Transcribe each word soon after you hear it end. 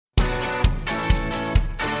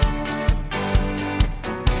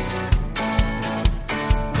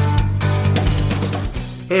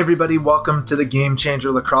Hey everybody, welcome to the Game Changer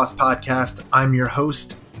Lacrosse Podcast. I'm your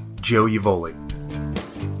host, Joe Evoli.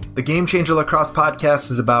 The Game Changer Lacrosse Podcast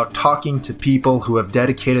is about talking to people who have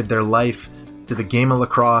dedicated their life to the game of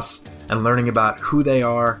lacrosse and learning about who they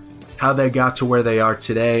are, how they got to where they are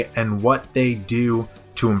today, and what they do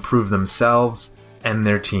to improve themselves and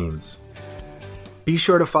their teams. Be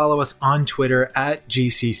sure to follow us on Twitter at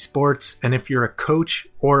GC Sports, and if you're a coach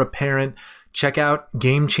or a parent, check out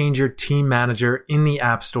Game Changer Team Manager in the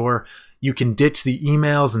App Store. You can ditch the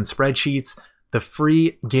emails and spreadsheets. The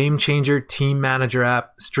free Game Changer Team Manager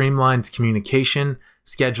app streamlines communication,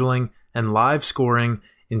 scheduling, and live scoring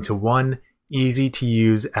into one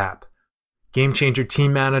easy-to-use app. Game Changer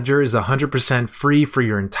Team Manager is 100% free for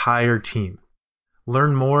your entire team.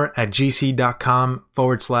 Learn more at gc.com/team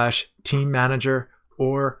manager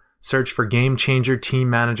or search for Game Changer Team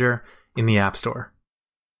Manager in the App Store.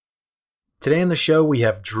 Today on the show, we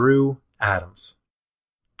have Drew Adams.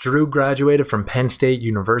 Drew graduated from Penn State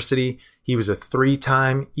University. He was a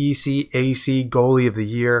 3-time ECAC Goalie of the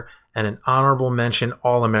Year and an honorable mention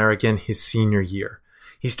All-American his senior year.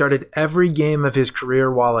 He started every game of his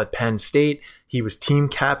career while at Penn State. He was team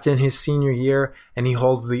captain his senior year, and he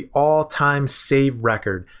holds the all-time save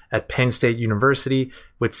record at Penn State University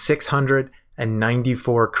with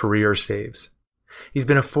 694 career saves. He's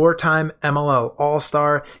been a 4-time MLL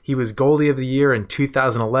All-Star. He was Goalie of the Year in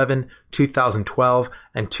 2011, 2012,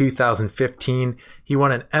 and 2015. He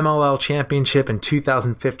won an MLL championship in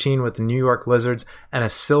 2015 with the New York Lizards and a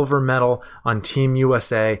silver medal on Team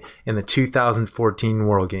USA in the 2014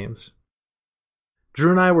 World Games.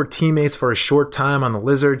 Drew and I were teammates for a short time on the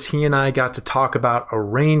Lizards. He and I got to talk about a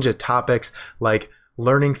range of topics like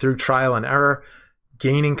learning through trial and error,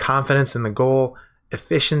 gaining confidence in the goal,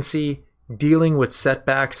 efficiency, dealing with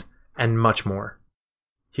setbacks, and much more.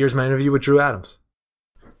 Here's my interview with Drew Adams.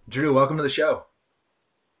 Drew, welcome to the show.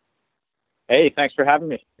 Hey, thanks for having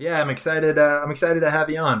me. Yeah, I'm excited to have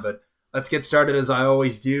you on, but let's get started as I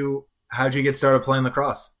always do. How'd you get started playing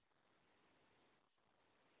lacrosse?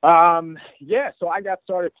 So I got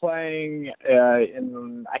started playing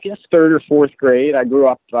in, I guess, 3rd or 4th grade. I grew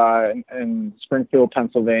up in Springfield,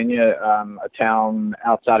 Pennsylvania, a town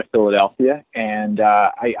outside of Philadelphia, and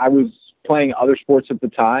I was playing other sports at the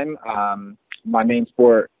time. My main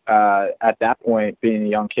sport at that point, being a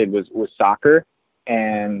young kid, was soccer.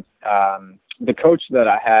 And the coach that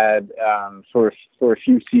I had for a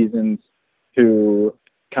few seasons, who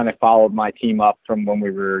kind of followed my team up from when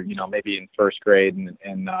we were, maybe in 1st grade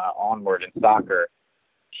and onward in soccer,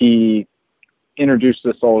 he introduced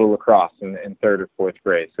us all to lacrosse in 3rd or 4th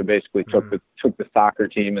grade. So basically took the soccer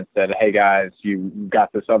team and said, "Hey guys, you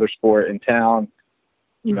got this other sport in town.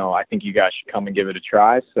 I think you guys should come and give it a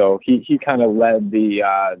try." So he kind of led the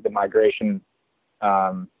migration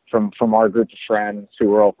from our group of friends who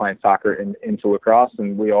were all playing soccer into lacrosse,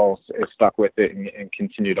 and we all stuck with it and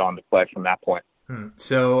continued on to play from that point.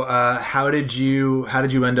 So how did you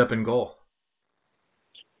end up in goal?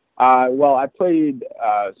 Well, I played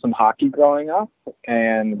some hockey growing up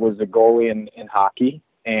and was a goalie in hockey.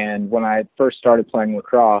 And when I first started playing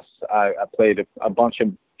lacrosse, I played a bunch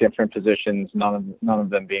of different positions, none of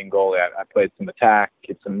them being goalie. I played some attack,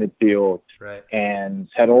 some midfield, right, and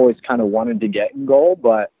had always kind of wanted to get in goal,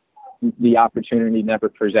 but the opportunity never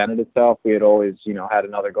presented itself. We had always, had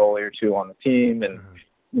another goalie or two on the team, and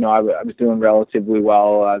I was doing relatively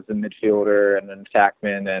well as a midfielder and an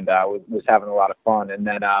attackman, and I was having a lot of fun. And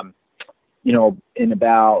then, in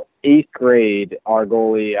about 8th grade, our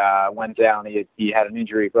goalie went down. He had an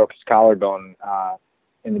injury, broke his collarbone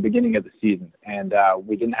in the beginning of the season, and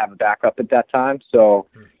we didn't have a backup at that time. So,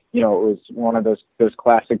 it was one of those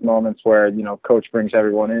classic moments where, coach brings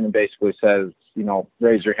everyone in and basically says,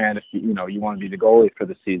 raise your hand if you want to be the goalie for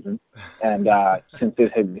the season. And since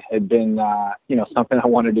it had been, something I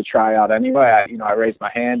wanted to try out anyway, I raised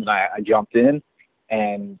my hand and I jumped in,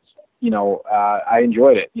 and, I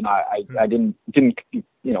enjoyed it. I didn't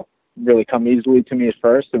really come easily to me at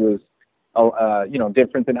first. It was,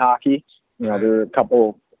 different than hockey. There were a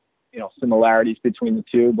couple, similarities between the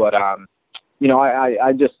two, but, I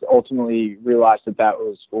just ultimately realized that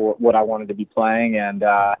was what I wanted to be playing. And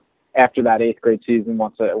after that 8th grade season,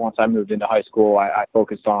 once I moved into high school, I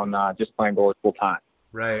focused on just playing goalie full time.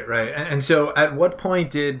 Right. And so at what point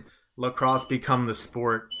did lacrosse become the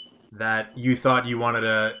sport that you thought you wanted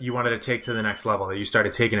to take to the next level, that you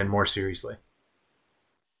started taking it more seriously?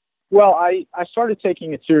 Well, I started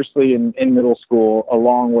taking it seriously in middle school,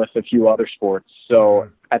 along with a few other sports. So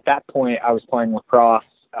at that point, I was playing lacrosse,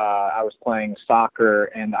 I was playing soccer,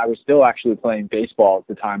 and I was still actually playing baseball at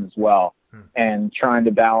the time as well, and trying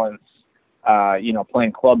to balance,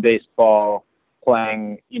 playing club baseball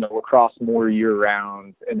playing, lacrosse more year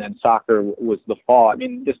round, and then soccer was the fall. I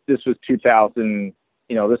mean, this was 2000,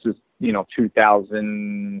 this was,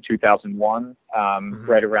 2000, 2001,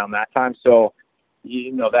 right around that time. So,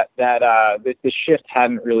 the shift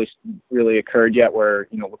hadn't really occurred yet where,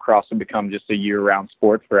 lacrosse had become just a year round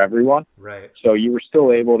sport for everyone. Right. So you were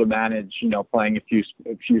still able to manage, playing a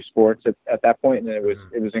few sports at that point, and it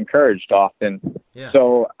was encouraged often. Yeah.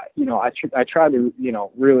 So, I tried to,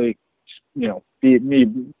 really,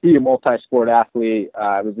 be a multi-sport athlete.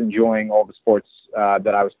 I was enjoying all the sports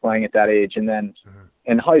that I was playing at that age. And then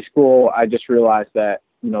in high school, I just realized that,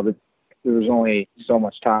 there was only so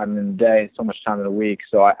much time in the day, so much time in the week.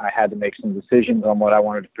 So I had to make some decisions on what I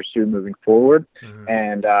wanted to pursue moving forward.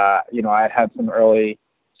 And, I had some early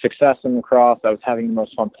success in lacrosse. I was having the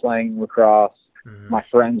most fun playing lacrosse. My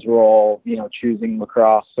friends were all, choosing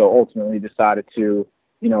lacrosse. So ultimately decided to,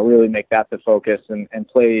 really make that the focus, and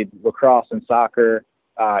played lacrosse and soccer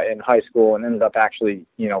in high school, and ended up actually,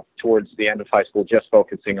 towards the end of high school, just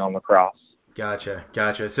focusing on lacrosse.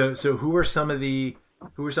 Gotcha. So who were some of the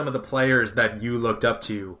players that you looked up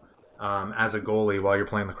to as a goalie while you're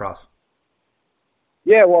playing lacrosse?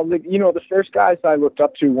 Yeah, well, the first guys I looked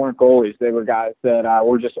up to weren't goalies. They were guys that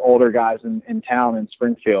were just older guys in town in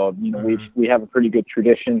Springfield. We have a pretty good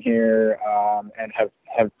tradition here, and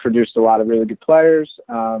have produced a lot of really good players.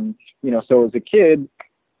 So as a kid,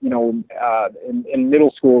 in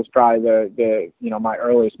middle school is probably the my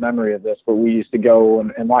earliest memory of this, but we used to go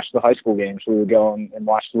and watch the high school games. We would go and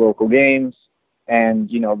watch the local games. And,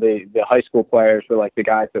 the high school players were like the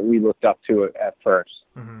guys that we looked up to at first.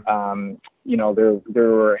 There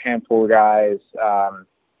were a handful of guys,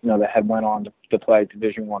 that had went on to play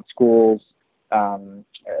Division I schools.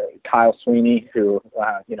 Kyle Sweeney, who,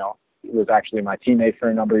 was actually my teammate for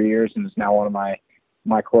a number of years and is now one of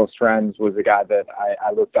my close friends, was a guy that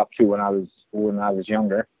I looked up to when I was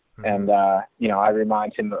younger. And, I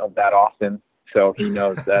remind him of that often. So he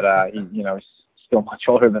knows that, he's still much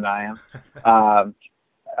older than I am.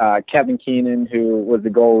 Kevin Keenan, who was the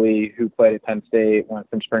goalie who played at Penn State, went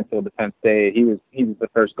from Springfield to Penn State. He was the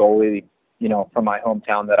first goalie, from my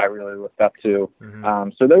hometown that I really looked up to.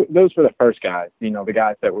 So those were the first guys, the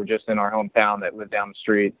guys that were just in our hometown that lived down the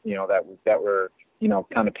street, that were,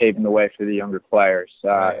 kind of paving the way for the younger players.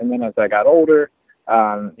 And then as I got older,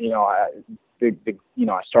 I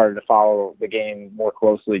started to follow the game more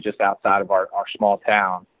closely just outside of our small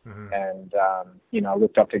town. And, I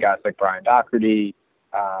looked up to guys like Brian Doherty.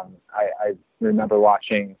 I remember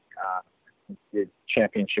watching the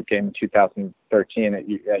championship game in 2013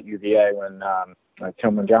 at UVA when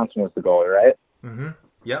Tillman Johnson was the goalie, right?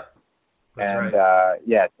 Yep. That's and right.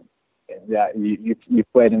 You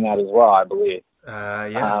played in that as well, I believe.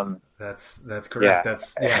 That's correct.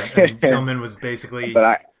 Yeah. And Tillman was basically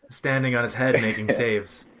standing on his head making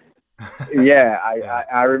saves.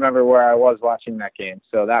 I remember where I was watching that game.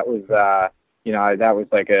 So that was, that was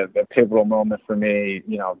like a pivotal moment for me.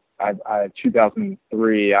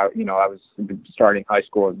 2003, I was starting high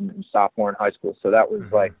school and sophomore in high school. So that was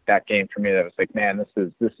like that game for me that was like, man, this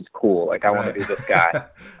is cool. Like I want to be this guy.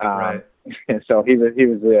 And so he was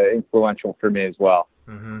influential for me as well.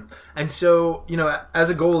 And so, as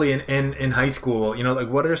a goalie in high school, like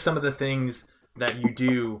what are some of the things that you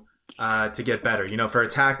do to get better? For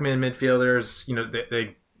attackmen, midfielders,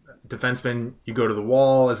 they defensemen, you go to the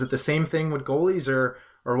wall. Is it the same thing with goalies, or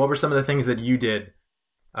what were some of the things that you did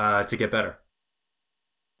to get better?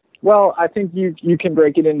 Well, I think you can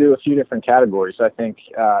break it into a few different categories. I think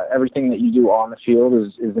everything that you do on the field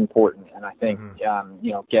is important, and I think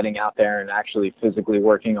getting out there and actually physically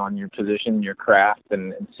working on your position, your craft,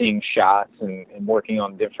 and seeing shots and working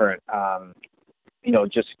on different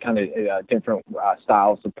just kind of different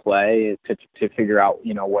styles of play to figure out,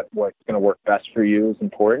 what's going to work best for you is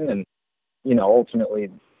important. And,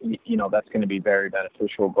 ultimately, that's going to be very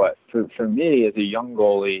beneficial. But for me as a young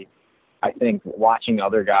goalie, I think watching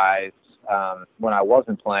other guys when I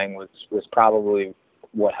wasn't playing was probably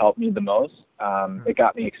what helped me the most. It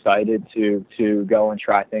got me excited to go and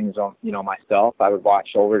try things on, myself. I would watch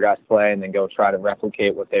older guys play and then go try to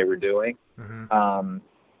replicate what they were doing.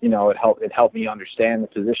 It helped me understand the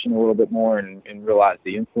position a little bit more and realize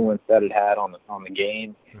the influence that it had on the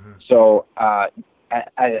game. So as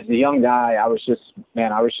a young guy, I was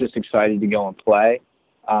just excited to go and play.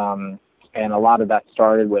 And a lot of that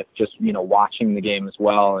started with just, watching the game as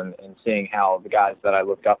well and seeing how the guys that I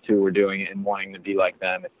looked up to were doing it and wanting to be like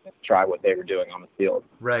them and try what they were doing on the field.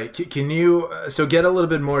 Right. Can you, so get a little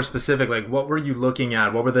bit more specific, like what were you looking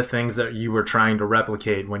at? What were the things that you were trying to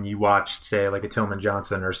replicate when you watched, say, like a Tillman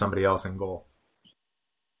Johnson or somebody else in goal?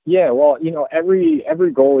 Yeah, well, every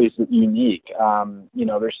goalie is unique.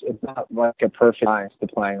 It's not like a perfect science to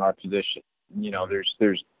playing our position.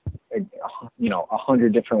 There's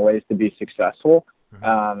 100 different ways to be successful.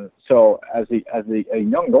 Mm-hmm. So as a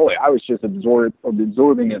young goalie, I was just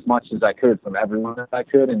absorbing as much as I could from everyone that I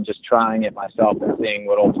could, and just trying it myself and seeing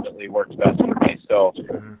what ultimately works best for me. So,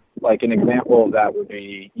 Mm-hmm. like an example of that would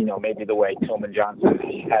be, maybe the way Tillman Johnson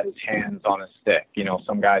had his hands on a stick.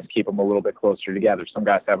 Some guys keep them a little bit closer together. Some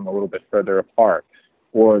guys have them a little bit further apart,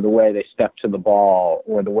 or the way they step to the ball,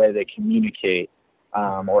 or the way they communicate,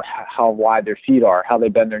 or how wide their feet are, how they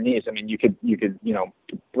bend their knees. I mean, you could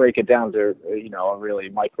break it down to a really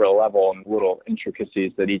micro level and little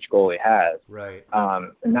intricacies that each goalie has. Right.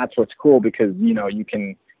 And that's what's cool, because you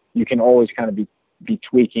can always kind of be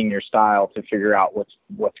tweaking your style to figure out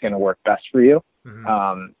what's going to work best for you.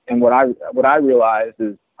 Mm-hmm. And what I realized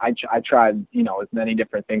is I tried as many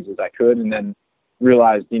different things as I could, and then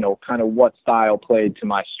realized kind of what style played to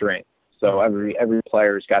my strength. So every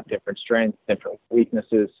player's got different strengths, different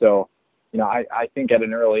weaknesses. So I think at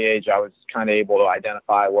an early age I was kind of able to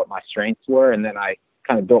identify what my strengths were, and then I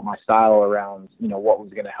kind of built my style around what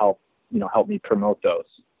was going to help me promote those.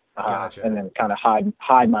 Gotcha. And then kind of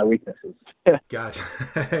hide my weaknesses. Gotcha.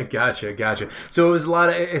 Gotcha. So it was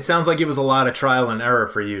it sounds like it was a lot of trial and error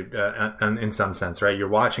for you in some sense, right? You're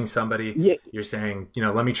watching somebody, Yeah. You're saying,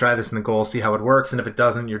 let me try this in the goal, see how it works. And if it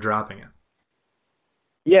doesn't, you're dropping it.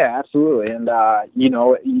 Yeah, absolutely. And, I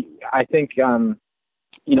think,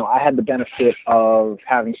 I had the benefit of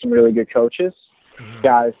having some really good coaches, Mm-hmm.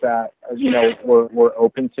 guys that, were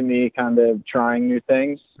open to me kind of trying new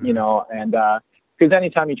things, Mm-hmm. and, because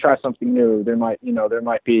anytime you try something new, there's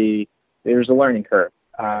a learning curve.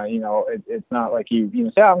 Right. It's not like you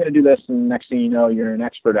say, oh, I'm going to do this, and next thing you know, you're an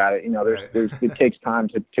expert at it. Right. It takes time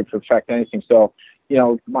to perfect anything. So,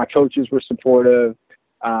 my coaches were supportive,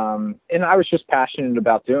 and I was just passionate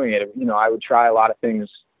about doing it. I would try a lot of things,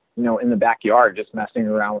 in the backyard, just messing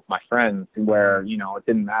around with my friends, where, it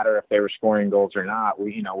didn't matter if they were scoring goals or not.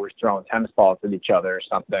 We're throwing tennis balls at each other or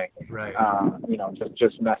something. Right.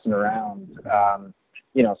 Just messing around.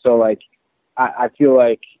 So like, I feel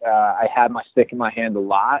like I had my stick in my hand a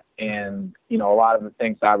lot, and a lot of the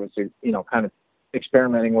things I was kind of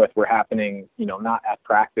experimenting with were happening not at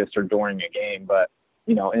practice or during a game, but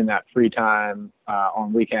in that free time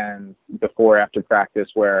on weekends, before, after practice,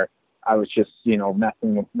 where I was just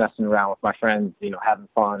messing around with my friends, having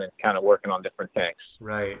fun and kind of working on different things.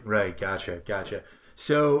 Right. Gotcha.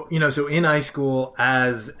 So so in high school,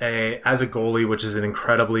 as a goalie, which is an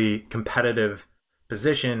incredibly competitive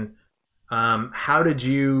position, how did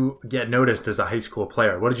you get noticed as a high school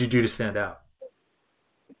player? What did you do to stand out?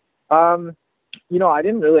 I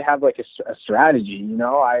didn't really have like a strategy.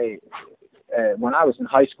 When I was in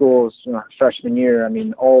high school, freshman year, I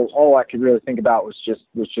mean, all I could really think about was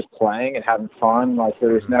just playing and having fun. Like,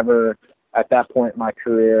 there was never, at that point in my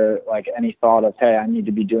career, like any thought of, hey, I need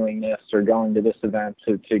to be doing this or going to this event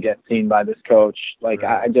to get seen by this coach. Like,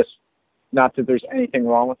 Right. I just, not that there's anything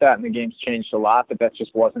wrong with that, and the game's changed a lot, but that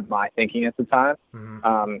just wasn't my thinking at the time. Mm-hmm.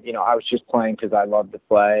 I was just playing because I loved to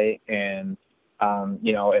play, and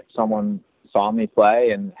if someone saw me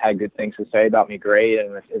play and had good things to say about me, great.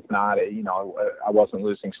 And if not, I wasn't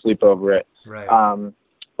losing sleep over it. Right.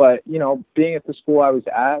 But being at the school I was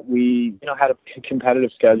at, we had a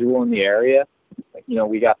competitive schedule in the area.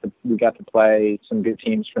 We got to play some good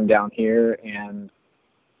teams from down here, and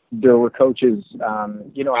there were coaches,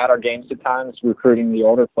 at our games at times recruiting the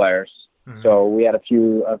older players. Mm-hmm. So we had a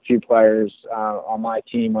few players on my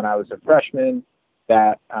team when I was a freshman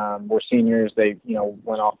that were seniors. They,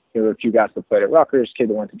 went off. There were a few guys that played at Rutgers, kid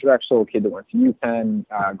that went to Drexel, kid that went to UPenn.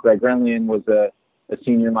 Greg Renlian was a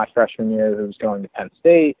senior my freshman year who was going to Penn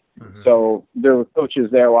State. Mm-hmm. So there were coaches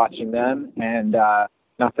there watching them, and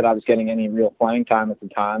not that I was getting any real playing time at the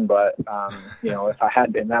time, but if I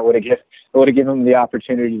had been, I would have given them the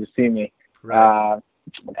opportunity to see me. Right.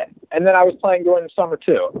 And then I was playing during the summer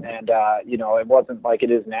too, and it wasn't like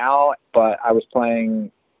it is now, but I was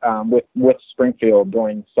playing with Springfield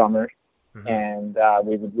during summer. Mm-hmm. And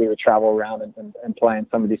we would travel around and play in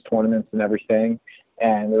some of these tournaments and everything.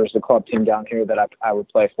 And there was a club team down here that I would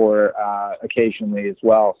play for occasionally as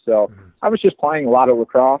well. So mm-hmm. I was just playing a lot of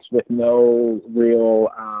lacrosse with no real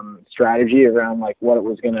strategy around like what it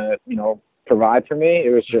was going to provide for me.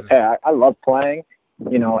 It was just, mm-hmm. hey, I love playing.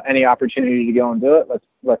 Any opportunity to go and do it,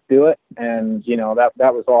 let's do it. And that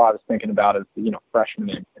was all I was thinking about as freshman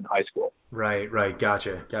in high school. Right.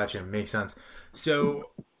 Gotcha. Makes sense. So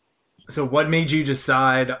what made you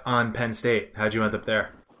decide on Penn State? How'd you end up there?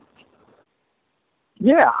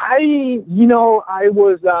 Yeah, I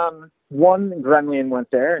was, one, Grenlian went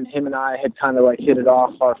there, and him and I had kind of like hit it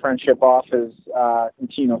off, our friendship off as,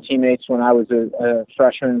 teammates when I was a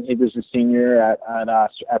freshman. He was a senior at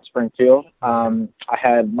Springfield. I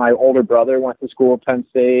had my older brother went to school at Penn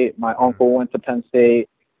State. My uncle went to Penn State.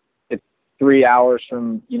 It's 3 hours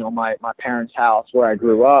from, my parents' house where I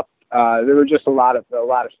grew up. There were just a lot of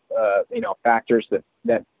factors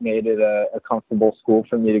that made it a comfortable school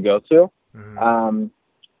for me to go to. Mm-hmm.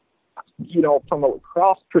 From a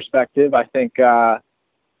lacrosse perspective, I think, I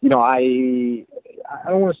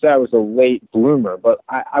don't want to say I was a late bloomer, but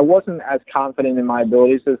I wasn't as confident in my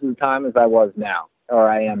abilities at the time as I was now, or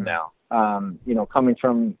I am now. Coming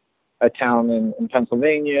from a town in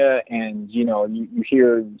Pennsylvania, and, you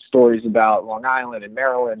hear stories about Long Island and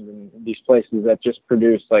Maryland and these places that just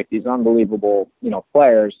produce like these unbelievable,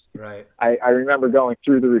 players. Right. I remember going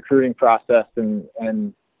through the recruiting process and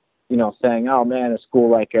saying, oh man, a school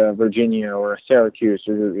like Virginia or Syracuse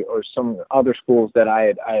or some other schools that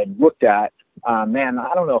I had looked at, man,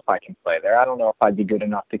 I don't know if I can play there. I don't know if I'd be good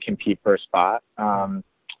enough to compete for a spot. I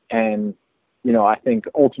think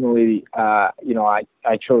ultimately, I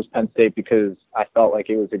chose Penn State because I felt like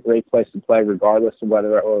it was a great place to play regardless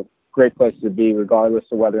of great place to be regardless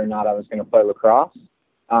of whether or not I was going to play lacrosse.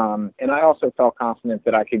 And I also felt confident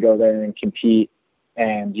that I could go there and compete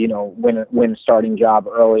and, win a starting job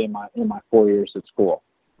early in my 4 years at school.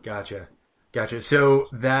 Gotcha. So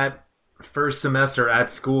that first semester at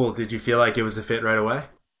school, did you feel like it was a fit right away?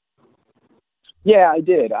 Yeah, I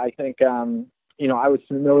did. I think, I was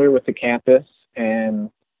familiar with the campus and,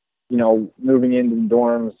 moving into the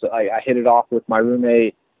dorms, I hit it off with my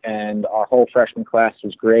roommate and our whole freshman class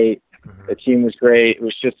was great. Mm-hmm. The team was great. It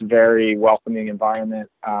was just a very welcoming environment.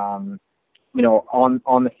 On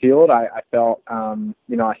the field, I felt, I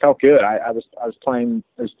felt good. I was playing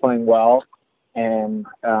well, and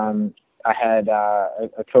I had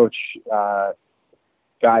a coach,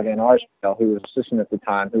 Guy Van Arsdale, who was assistant at the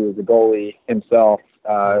time, who was a goalie himself.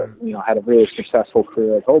 Had a really successful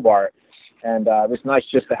career at Hobart, and it was nice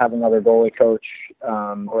just to have another goalie coach,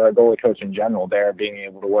 or a goalie coach in general there, being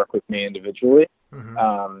able to work with me individually.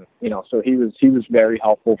 Mm-hmm. So he was very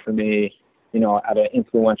helpful for me. At an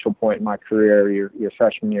influential point in my career, your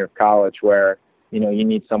freshman year of college, where, you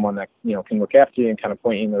need someone that, can look after you and kind of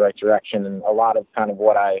point you in the right direction. And a lot of kind of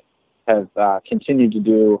what I have continued to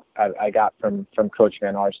do, I got from Coach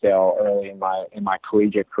Van Arsdale early in my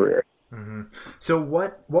collegiate career. Mm-hmm. So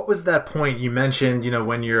what was that point you mentioned,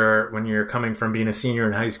 when you're coming from being a senior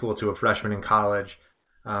in high school to a freshman in college,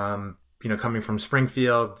 coming from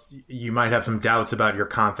Springfield, you might have some doubts about your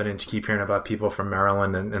confidence. You keep hearing about people from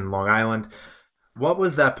Maryland and Long Island. What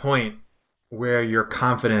was that point where your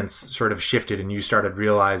confidence sort of shifted and you started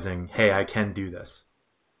realizing, hey, I can do this?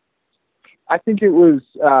 I think it was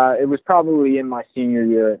probably in my senior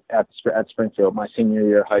year at Springfield, my senior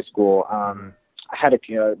year of high school. I had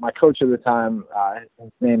my coach at the time,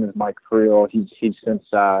 his name is Mike Creel. He's since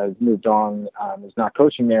moved on, is not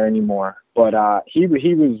coaching there anymore. But he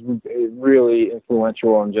was really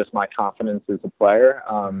influential in just my confidence as a player.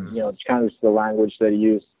 It's kind of the language that he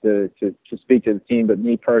used to speak to the team. But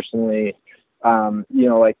me personally,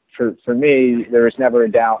 like for me, there was never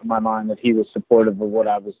a doubt in my mind that he was supportive of what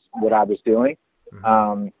I was doing.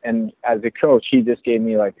 Mm-hmm. And as a coach, he just gave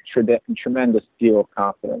me like a tremendous deal of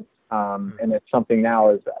confidence. And it's something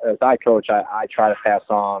now as I coach, I try to pass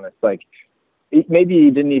on. It's like, maybe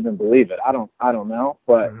he didn't even believe it. I don't know,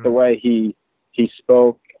 but mm-hmm. the way he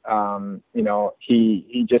spoke,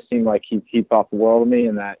 he just seemed like he thought the world of me,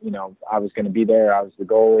 and that, I was going to be there. I was the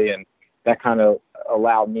goalie, and that kind of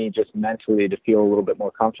allowed me just mentally to feel a little bit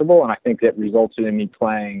more comfortable. And I think that resulted in me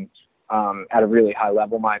playing, at a really high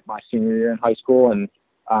level my senior year in high school, and,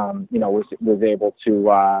 was able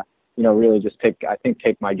to, really just take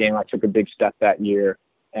my game. I took a big step that year,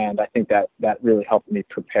 and I think that really helped me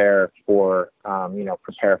prepare for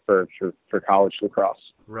college lacrosse.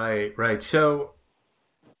 Right. So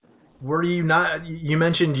were you not, you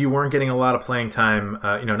mentioned you weren't getting a lot of playing time,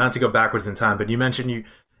 not to go backwards in time, but you mentioned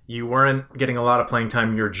you weren't getting a lot of playing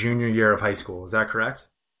time your junior year of high school. Is that correct?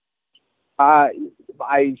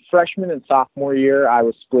 My freshman and sophomore year, I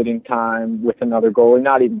was splitting time with another goalie.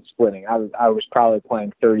 Not even splitting. I was probably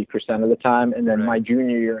playing 30% of the time, and then right. My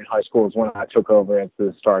junior year in high school is when I took over as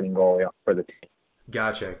the starting goalie for the team.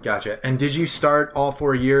 Gotcha. And did you start all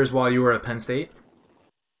 4 years while you were at Penn State?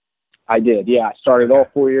 I did. Yeah, I started all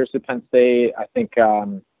 4 years at Penn State. I think. I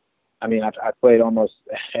played almost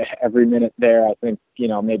every minute there. I think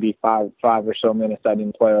maybe five or so minutes I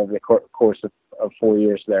didn't play over the course of 4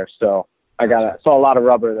 years there. So. saw a lot of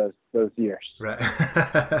rubber those years. Right.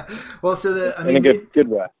 Well, so in a good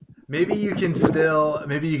way. Maybe you can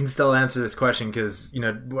still answer this question, because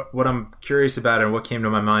what I'm curious about and what came to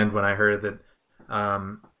my mind when I heard that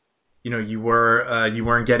you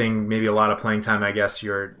weren't getting maybe a lot of playing time, I guess,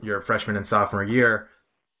 your freshman and sophomore year.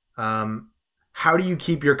 How do you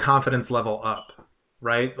keep your confidence level up,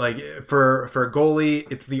 right? Like for a goalie,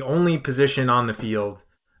 it's the only position on the field.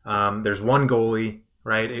 There's one goalie,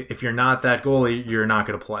 right? If you're not that goalie, you're not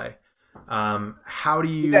going to play. How do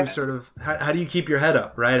you how do you keep your head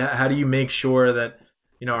up, right? How do you make sure that,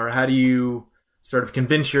 or how do you sort of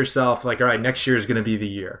convince yourself like, all right, next year is going to be the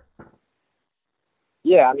year?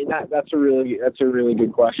 Yeah, I mean, that's a really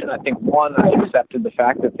good question. I think, one, I accepted the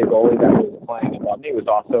fact that the goalie that was playing above me was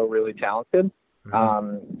also really talented.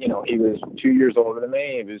 Mm-hmm. He was 2 years older than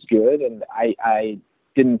me. He was good, and I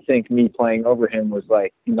didn't think me playing over him was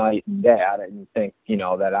like night and day. I didn't think,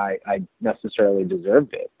 that I necessarily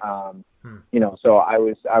deserved it. So I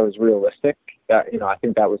was realistic. I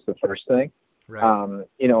think that was the first thing. Right.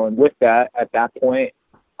 And with that, at that point,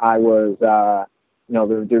 I was, the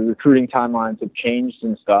recruiting timelines have changed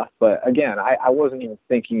and stuff. But again, I wasn't even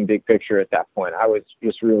thinking big picture at that point. I was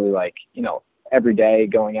just really like, every day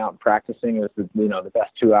going out and practicing was the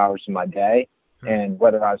best 2 hours of my day. And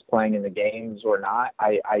whether I was playing in the games or not,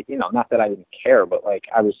 I not that I didn't care, but like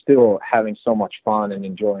I was still having so much fun and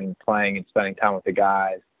enjoying playing and spending time with the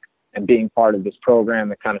guys and being part of this program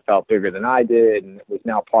that kind of felt bigger than I did, and it was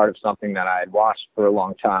now part of something that I had watched for a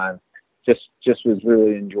long time. Just was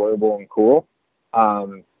really enjoyable and cool.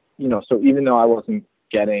 So even though I wasn't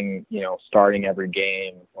getting, starting every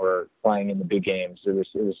game or playing in the big games, it was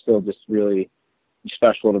still just really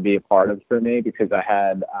special to be a part of for me, because I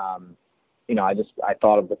had, I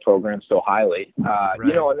thought of the program so highly,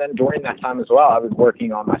 Right. And then during that time as well, I was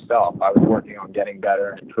working on myself. I was working on getting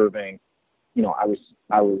better and improving. I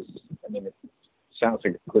mean, it sounds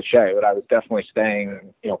like a cliche, but I was definitely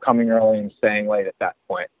staying, coming early and staying late at that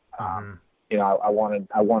point. I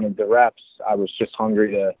wanted the reps. I was just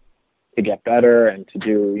hungry to get better and to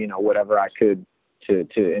do, whatever I could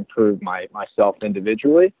to improve myself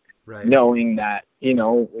individually. Right. Knowing that,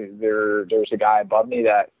 there's a guy above me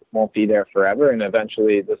that won't be there forever, and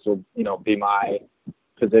eventually this will, be my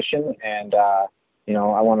position, and I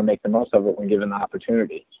want to make the most of it when given the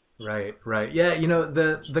opportunity. Right. Yeah,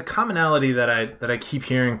 the commonality that I keep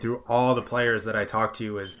hearing through all the players that I talk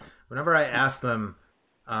to is whenever I ask them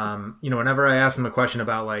a question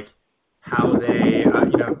about like how they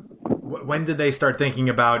when did they start thinking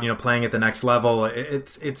about playing at the next level,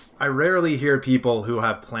 I rarely hear people who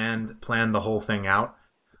have planned the whole thing out.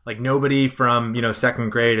 Like nobody from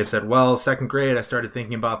second grade has said, well, second grade I started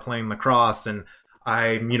thinking about playing lacrosse, and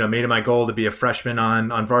I made it my goal to be a freshman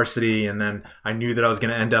on varsity, and then I knew that I was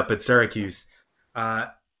going to end up at Syracuse.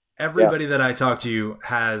 Everybody that I talk to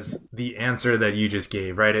has the answer that you just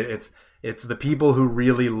gave, right? It's the people who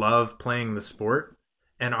really love playing the sport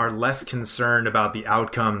and are less concerned about the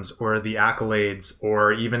outcomes or the accolades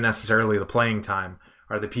or even necessarily the playing time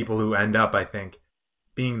are the people who end up, I think,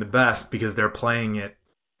 being the best because they're playing it.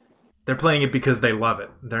 They're playing it because they love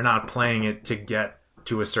it. They're not playing it to get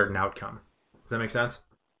to a certain outcome. Does that make sense?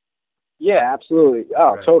 Yeah, absolutely.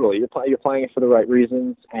 Oh, right. Totally. You're playing it for the right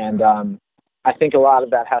reasons, and I think a lot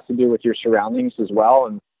of that has to do with your surroundings as well.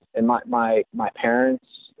 And my parents,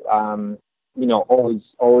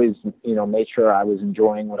 always made sure I was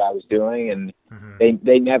enjoying what I was doing, and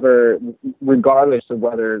they never, regardless of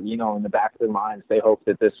whether in the back of their minds they hoped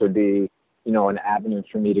that this would be an avenue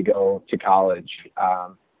for me to go to college.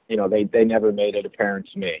 They never made it apparent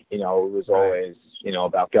to me. It was always,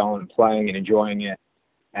 about going and playing and enjoying it.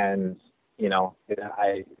 And,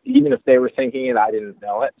 even if they were thinking it, I didn't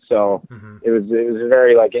know it. So it was a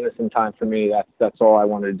very innocent time for me. That's all I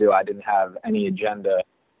wanted to do. I didn't have any agenda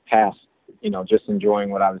past, just enjoying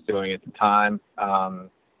what I was doing at the time. I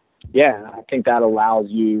think that allows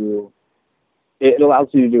you, it allows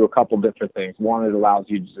you to do a couple different things. One, it allows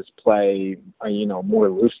you to just play, more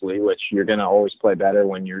loosely, which you're going to always play better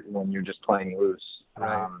when you're just playing loose.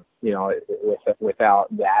 Right. Without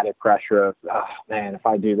the added pressure of, oh, man, if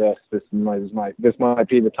I do this might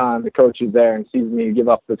be the time the coach is there and sees me give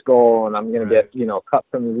up this goal and I'm going to get, cut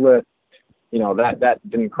from his list. That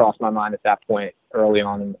didn't cross my mind at that point early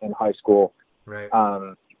on in high school. Right.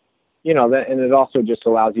 And it also just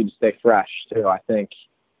allows you to stay fresh too. I think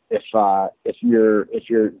if your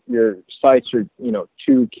sights are,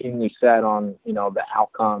 too keenly set on, the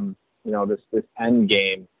outcome, this end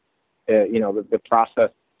game, the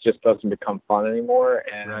process just doesn't become fun anymore.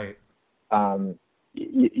 And, right.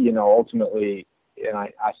 ultimately and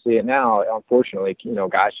I see it now, unfortunately,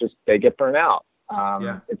 guys they get burnt out.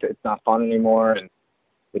 It's not fun anymore. And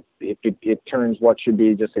it turns what should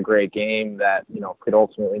be just a great game that, could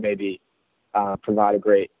ultimately maybe provide a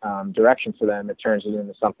great direction for them. It turns it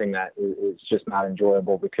into something that is just not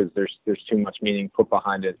enjoyable because there's too much meaning put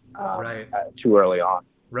behind it too early on.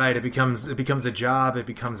 Right. It becomes a job. It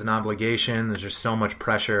becomes an obligation. There's just so much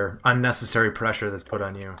pressure, unnecessary pressure that's put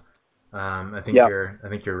on you. I think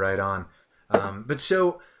you're right on. But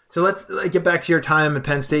so let's get back to your time at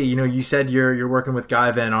Penn State. You said you're working with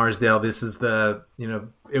Guy Van Arsdale. This is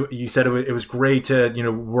you said it was great to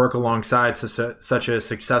work alongside such a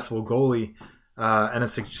successful goalie and a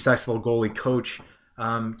successful goalie coach.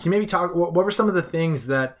 Can you maybe talk? What were some of the things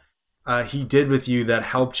that he did with you that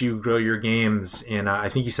helped you grow your games in? I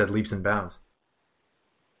think you said leaps and bounds.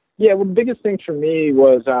 Yeah, well, the biggest thing for me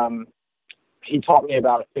was he taught me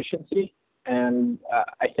about efficiency. And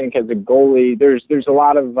I think as a goalie, there's a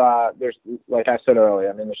lot of, like I said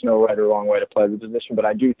earlier, there's no right or wrong way to play the position, but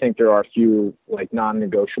I do think there are a few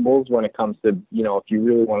non-negotiables when it comes to, if you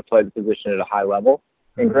really want to play the position at a high level.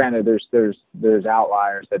 And granted, there's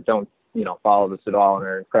outliers that don't, follow this at all and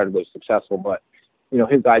are incredibly successful. But,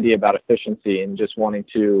 his idea about efficiency and just wanting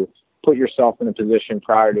to put yourself in a position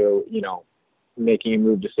prior to, making a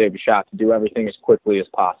move to save a shot, to do everything as quickly as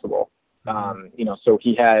possible. So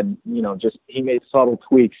he had, he made subtle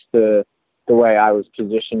tweaks to the way I was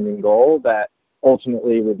positioned in goal that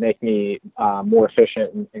ultimately would make me more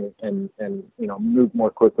efficient and move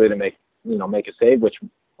more quickly to make a save, which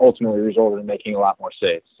ultimately resulted in making a lot more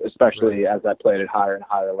saves, especially as I played at higher and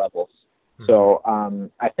higher levels. So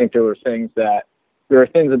I think there were things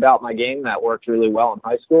about my game that worked really well in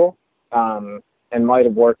high school and might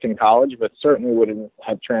have worked in college, but certainly wouldn't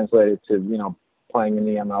have translated to, playing in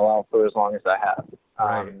the MLL for as long as I have,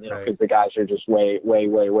 because the guys are just way, way,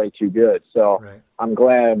 way, way too good. So I'm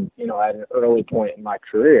glad, at an early point in my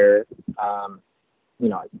career, I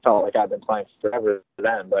felt like I've been playing forever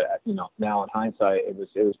then, but now in hindsight, it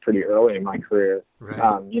was pretty early in my career.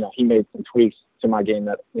 He made some tweaks to my game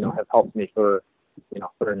that, have helped me for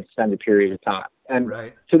an extended period of time. And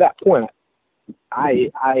to that point,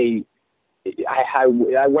 I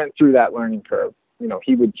went through that learning curve.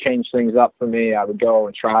 He would change things up for me. I would go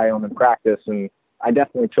and try them in practice, and I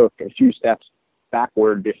definitely took a few steps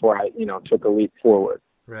backward before I, took a leap forward.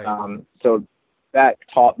 So that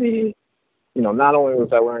taught me, not only was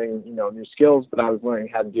I learning, new skills, but I was learning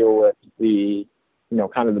how to deal with the,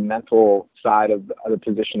 kind of the mental side of the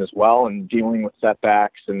position as well, and dealing with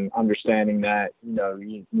setbacks and understanding that,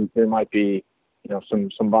 there might be,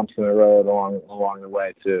 some bumps in the road along the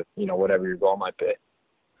way to, whatever your goal might be.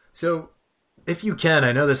 So, if you can,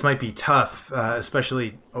 I know this might be tough,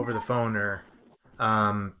 especially over the phone or,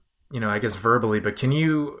 I guess verbally, but can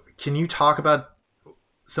you talk about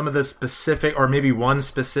some of the specific, or maybe one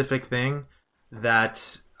specific thing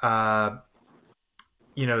that, that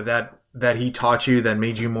he taught you that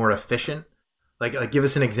made you more efficient? Like give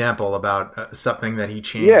us an example about something that he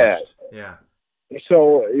changed. Yeah.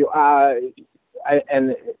 So,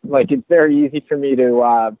 it's very easy for me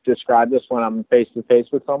to describe this when I'm face to face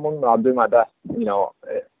with someone. I'll do my best,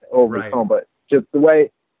 over the phone. But just the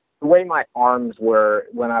way my arms were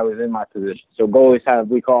when I was in my position. So goalies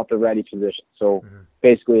we call it the ready position. So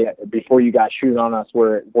basically, before you guys shoot on us,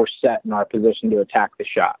 we're set in our position to attack the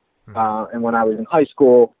shot. And when I was in high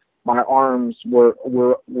school, my arms were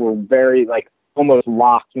very almost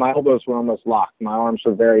locked. My elbows were almost locked. My arms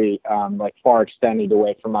were very far extended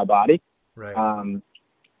away from my body.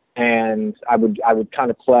 And I would kind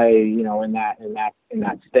of play, in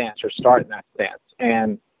that stance, or start in that stance.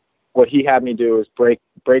 And what he had me do is break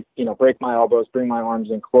my elbows, bring my arms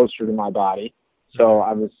in closer to my body. So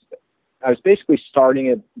I was basically starting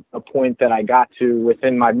at a point that I got to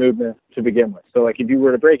within my movement to begin with. So if you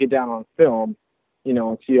were to break it down on film,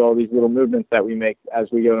 and see all these little movements that we make as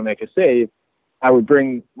we go to make a save, I would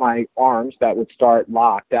bring my arms that would start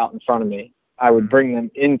locked out in front of me. I would bring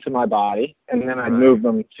them into my body, and then I'd move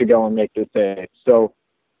them to go and make the save. So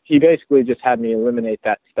he basically just had me eliminate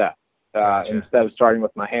that step. Instead of starting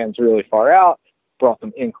with my hands really far out, brought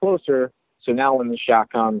them in closer. So now when the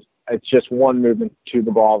shot comes, it's just one movement to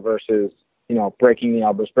the ball versus, breaking the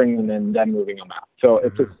elbows, bringing them in, then moving them out. So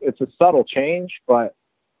it's a subtle change, but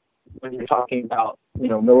when you're talking about,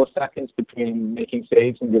 milliseconds between making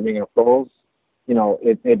saves and giving up goals,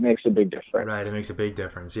 it makes a big difference. Right. It makes a big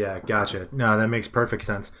difference. Yeah. Gotcha. No, that makes perfect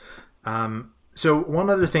sense. So one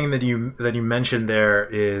other thing that you mentioned there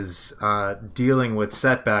is dealing with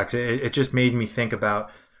setbacks. It just made me think about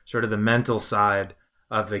sort of the mental side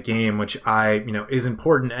of the game, which is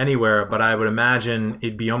important anywhere, but I would imagine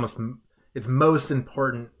it'd be almost it's most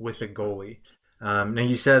important with a goalie. Now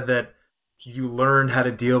you said that you learned how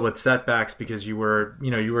to deal with setbacks because you were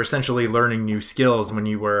essentially learning new skills when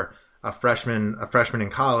you were a freshman in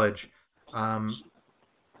college.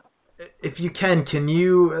 If you can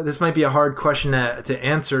you, this might be a hard question to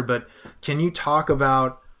answer, but can you talk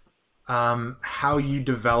about how you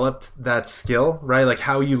developed that skill, right? Like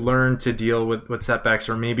how you learned to deal with setbacks,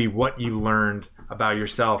 or maybe what you learned about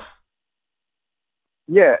yourself?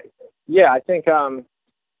 Yeah. I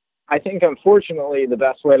think unfortunately the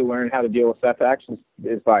best way to learn how to deal with setbacks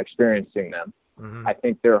is by experiencing them. Mm-hmm. I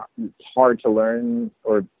think they're hard to learn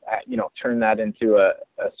or, turn that into a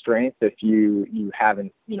strength if you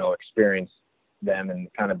haven't, experienced them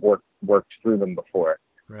and kind of worked through them before.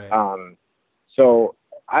 Right. So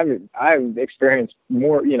I've experienced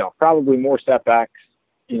more, probably more setbacks,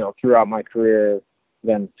 throughout my career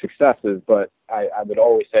than successes, but I would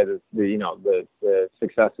always say that the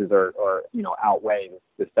successes are outweigh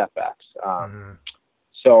the setbacks. Mm-hmm.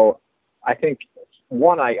 So I think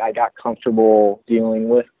I got comfortable dealing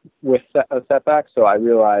with a setback. So I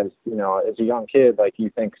realized, as a young kid, like you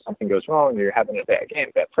think something goes wrong, you're having a bad game,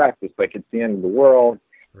 bad practice, like it's the end of the world.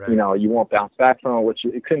 Right. You won't bounce back from it, which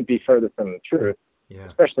it couldn't be further from the truth. Yeah.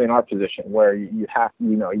 Especially in our position where you have,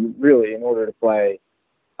 you really, in order to play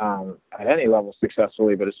at any level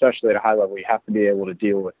successfully, but especially at a high level, you have to be able to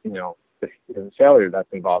deal with, the failure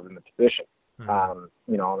that's involved in the position, mm-hmm. On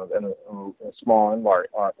a small and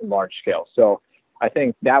large scale. So I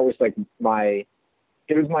think that was like my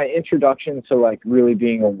introduction to like really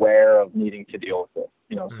being aware of needing to deal with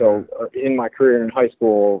it, mm-hmm. So in my career in high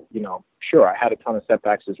school, sure, I had a ton of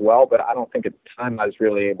setbacks as well, but I don't think at the time I was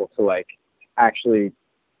really able to like actually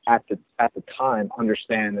at the time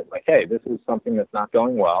understand that like, hey, this is something that's not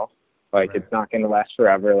going well. Like, right. It's not going to last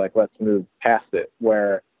forever. Like, let's move past it.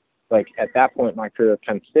 Where like at that point in my career at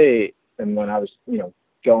Penn State, and when I was,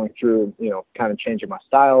 going through, kind of changing my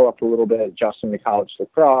style up a little bit, adjusting to college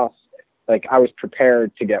lacrosse, like I was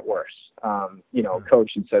prepared to get worse. Mm-hmm.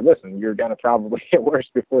 Coach had said, listen, you're going to probably get worse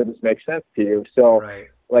before this makes sense to you. So right.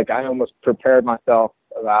 Like I almost prepared myself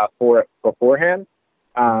for it beforehand.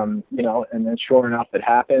 And then sure enough, it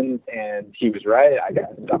happened, and he was right. I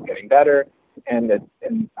ended up getting better, and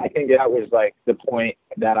I think that was like the point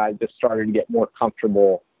that I just started to get more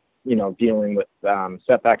comfortable, dealing with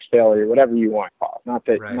setbacks, failure, whatever you want to call it. Not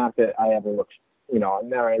that I ever looked,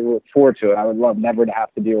 I look forward to it. I would love never to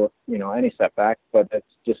have to deal with, any setback, but that's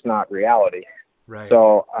just not reality. Right.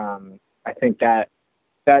 So I think that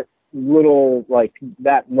little, like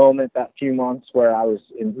that moment, that few months where I was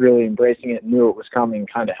really embracing it, knew it was coming,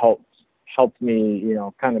 kind of helped me,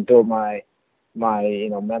 kind of build my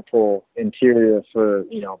mental interior for,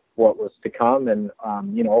 what was to come. And,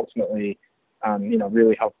 ultimately,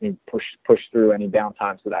 really helped me push through any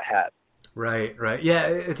downtimes that I had. Right. Yeah.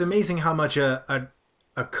 It's amazing how much a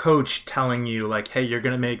coach telling you like, hey, you're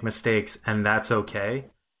going to make mistakes and that's okay,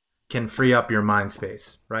 can free up your mind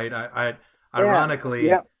space. Right. Ironically,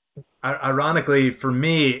 for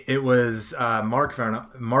me, it was Mark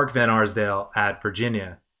Van Arsdale at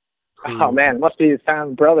Virginia. Oh man, must be his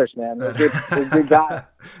found brothers, man. They're good guys.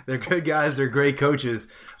 They're good guys. They're great coaches.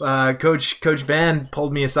 Coach Van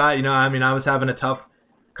pulled me aside. I was having a tough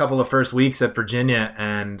couple of first weeks at Virginia,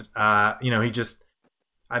 and I made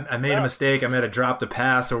a mistake. I might have dropped a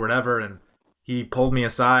pass or whatever, and he pulled me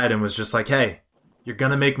aside and was just like, "Hey, you're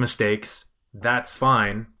gonna make mistakes. That's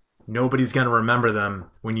fine. Nobody's going to remember them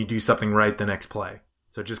when you do something right the next play.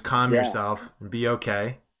 So just calm yourself and be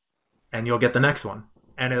okay, and you'll get the next one."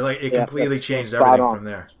 And it completely changed everything from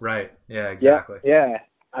there. Right. Yeah, exactly. Yeah.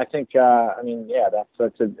 I think,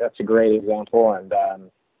 that's a great example. And,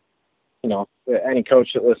 any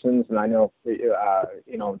coach that listens, and I know,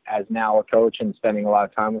 as now a coach and spending a lot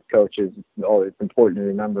of time with coaches, it's important to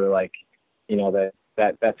remember, like,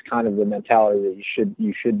 that's kind of the mentality that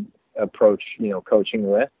you should approach, coaching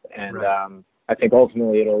with. And right. I think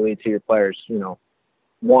ultimately it'll lead to your players,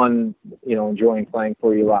 one, enjoying playing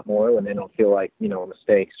for you a lot more when they don't feel like,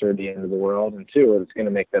 mistakes are the end of the world. And two, it's going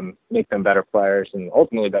to make them better players and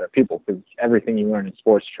ultimately better people, because everything you learn in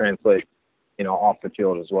sports translates, off the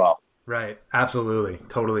field as well. Right. Absolutely.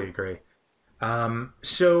 Totally agree.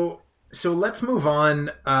 So let's move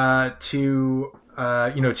on to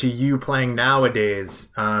you playing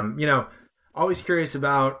nowadays. Always curious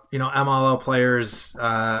about, MLL players,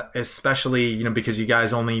 especially, because you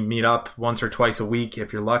guys only meet up once or twice a week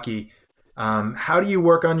if you're lucky. How do you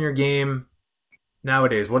work on your game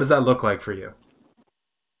nowadays? What does that look like for you?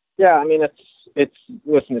 Yeah, I mean, it's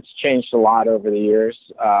changed a lot over the years.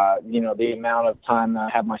 The amount of time that I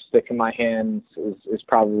have my stick in my hands is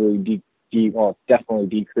probably definitely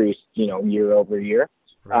decreased, year over year.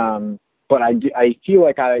 Right. But I feel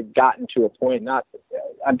like I've gotten to a point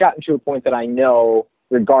that I know,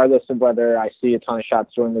 regardless of whether I see a ton of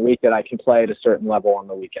shots during the week, that I can play at a certain level on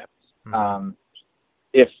the weekends. Mm-hmm.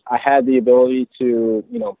 If I had the ability to,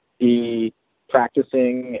 be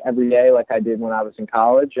practicing every day like I did when I was in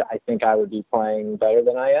college, I think I would be playing better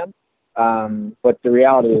than I am. But the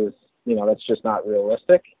reality is, that's just not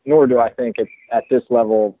realistic, nor do I think at this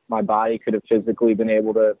level my body could have physically been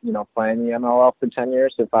able to, play in the MLL for 10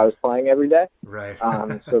 years if I was playing every day. Right.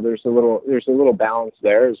 So there's a little balance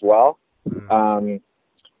there as well. Mm-hmm.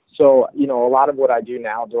 So, a lot of what I do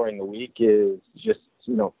now during the week is just,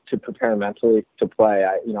 to prepare mentally to play.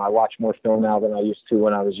 I watch more film now than I used to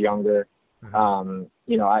when I was younger.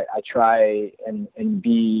 Mm-hmm. I try and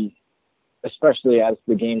be, especially as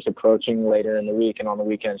the game's approaching later in the week and on the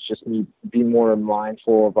weekends, just be more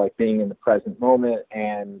mindful of like being in the present moment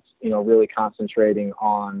and, really concentrating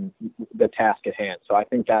on the task at hand. So I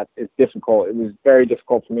think that is difficult. It was very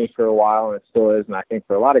difficult for me for a while, and it still is. And I think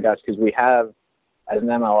for a lot of guys, because we have, as an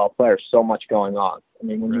MLL player, so much going on. I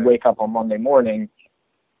mean, when you wake up on Monday morning,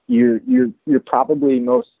 you're probably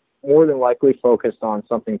more than likely focused on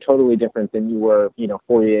something totally different than you were,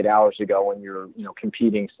 48 hours ago when you're,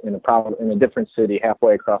 competing in a different city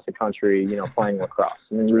halfway across the country, playing lacrosse.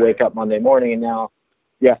 And then you wake up Monday morning and now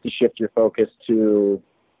you have to shift your focus to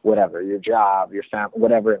whatever, your job, your family,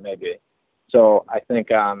 whatever it may be. So I think,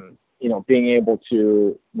 being able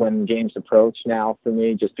to, when games approach now for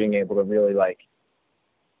me, just being able to really like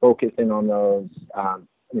focus in on those,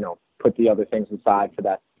 put the other things aside for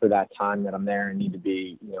that time that I'm there and need to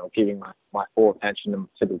be, giving my full attention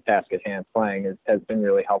to the task at hand playing has been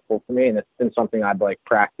really helpful for me. And it's been something I'd like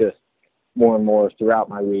practice more and more throughout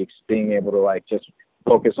my weeks, being able to like just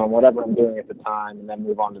focus on whatever I'm doing at the time and then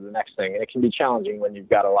move on to the next thing. And it can be challenging when you've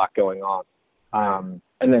got a lot going on.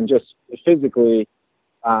 And then just physically,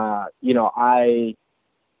 I'm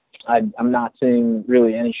not seeing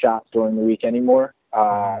really any shots during the week anymore.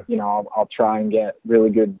 I'll try and get a really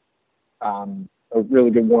good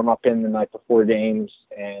warm up in the night before games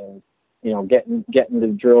and, getting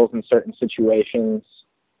the drills in certain situations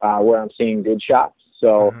where I'm seeing good shots.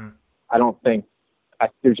 So I don't think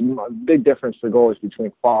there's a big difference for goalies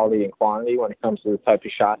between quality and quantity when it comes to the type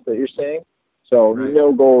of shots that you're seeing. So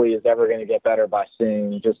no goalie is ever going to get better by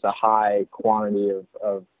seeing just a high quantity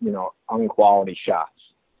of unquality shots.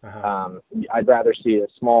 I'd rather see a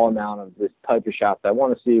small amount of this type of shots I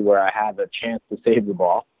want to see where I have a chance to save the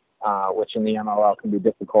ball, which in the MLL can be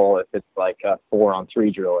difficult if it's like a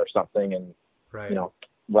 4-on-3 drill or something, and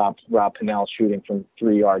Rob Pennell shooting from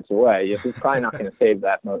 3 yards away. You're probably not going to save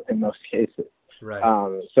that in most cases.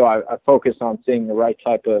 So I focus on seeing the right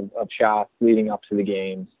type of shots leading up to the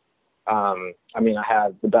games. I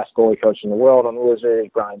have the best goalie coach in the world on the Wizards,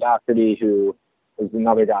 Brian Doherty, who is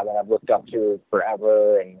another guy that I've looked up to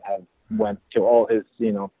forever and have went to all his,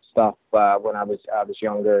 stuff when I was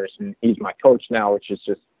younger. And he's my coach now, which is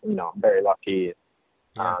just, I'm very lucky.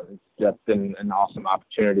 That's been an awesome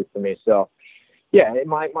opportunity for me. So,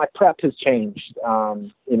 my prep has changed.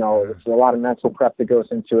 It's a lot of mental prep that goes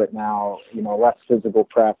into it now, less physical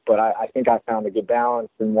prep, but I think I found a good balance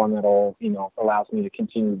and one that'll, allows me to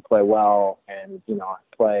continue to play well and,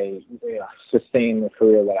 sustain the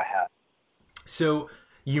career that I have. So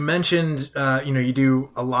you mentioned, you do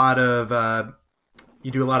a lot of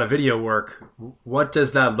video work. What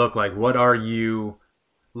does that look like? What are you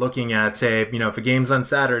looking at? Say, if a game's on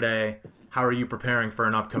Saturday, how are you preparing for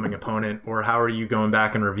an upcoming opponent, or how are you going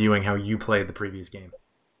back and reviewing how you played the previous game?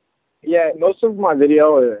 Yeah, most of my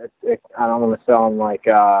video, I don't want to sound like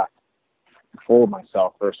full of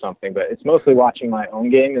myself or something, but it's mostly watching my own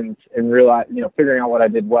game and realize, figuring out what I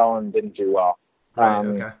did well and didn't do well.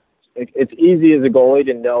 Okay. It's easy as a goalie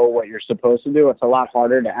to know what you're supposed to do. It's a lot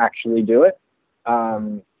harder to actually do it.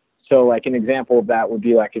 So like an example of that would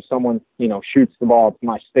be like if someone, shoots the ball to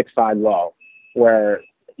my stick side low, where,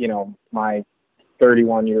 my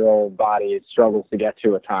 31-year-old body struggles to get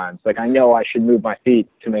to at times. Like I know I should move my feet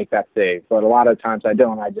to make that save, but a lot of times I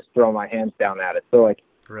don't. I just throw my hands down at it. So like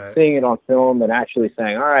seeing it on film and actually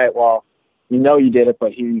saying, all right, well, you did it,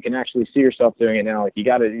 but you can actually see yourself doing it now. Like you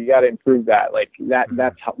gotta improve that. Like that's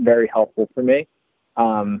very helpful for me.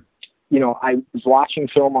 I was watching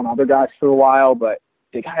film on other guys for a while, but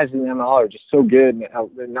the guys in the MLL are just so good. And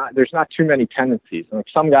there's not too many tendencies. Like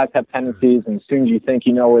some guys have tendencies, and as soon as you think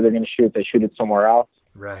you know where they're going to shoot, they shoot it somewhere else.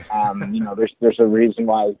 Right. There's a reason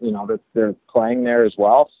why that they're playing there as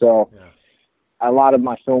well. So a lot of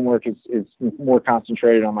my film work is more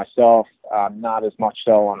concentrated on myself, not as much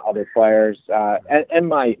so on other players, and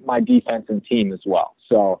my defense and team as well.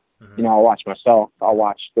 So You know, I'll watch myself. I'll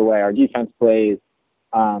watch the way our defense plays.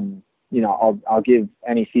 You know, I'll give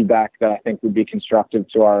any feedback that I think would be constructive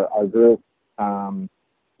to our group.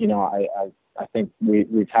 You know, I think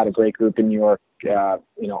we've had a great group in New York, you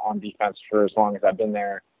know, on defense for as long as I've been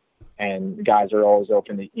there. And the guys are always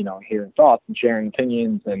open to, you know, hearing thoughts and sharing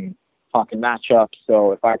opinions and talking matchups.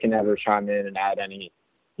 So if I can ever chime in and add any,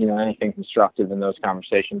 you know, anything constructive in those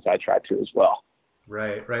conversations, I try to as well.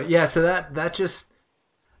 Right. Yeah. So that just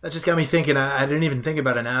got me thinking. I didn't even think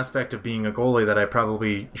about an aspect of being a goalie that I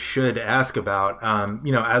probably should ask about.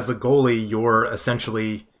 You know, as a goalie, you're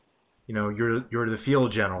essentially, you know, you're the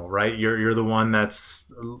field general, right? You're the one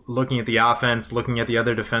that's looking at the offense, looking at the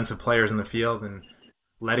other defensive players in the field, and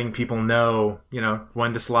letting people know, you know,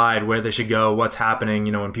 when to slide, where they should go, what's happening.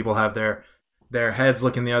 You know, when people have their heads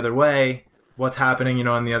looking the other way, what's happening, you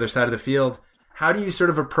know, on the other side of the field. How do you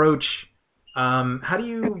sort of approach? How do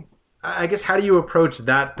you approach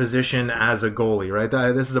that position as a goalie? Right.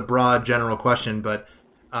 This is a broad, general question, but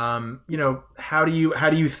you know, how do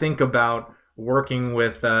you think about working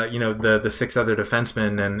with you know, the 6 other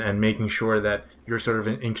defensemen and making sure that you're sort of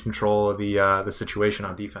in control of the situation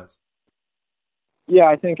on defense? Yeah,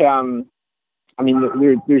 I think I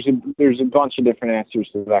mean there's a bunch of different answers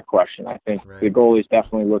to that question. I think the goalie is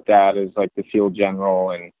definitely looked at as like the field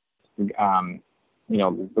general, and you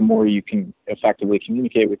know, the more you can effectively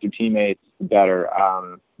communicate with your teammates, the better.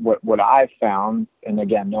 What I've found, and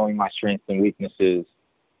again, knowing my strengths and weaknesses,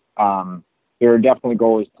 there are definitely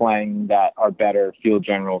goalies playing that are better field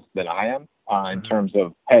generals than I am, in terms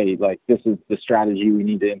of, hey, like, this is the strategy we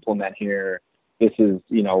need to implement here. This is,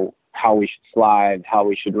 you know, how we should slide, how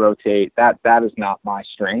we should rotate. That is not my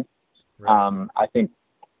strength. Right. I think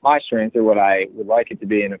my strength, or what I would like it to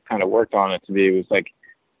be, and have kind of worked on it to be, was like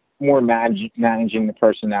more managing the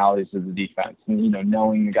personalities of the defense, and, you know,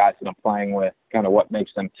 knowing the guys that I'm playing with, kind of what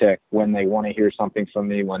makes them tick, when they want to hear something from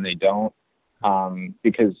me, when they don't.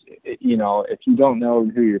 Because, you know, if you don't know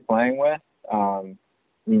who you're playing with,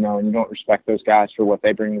 you know, and you don't respect those guys for what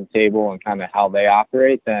they bring to the table and kind of how they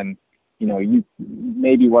operate, then, you know,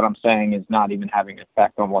 maybe what I'm saying is not even having an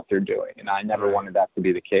effect on what they're doing. And I never wanted that to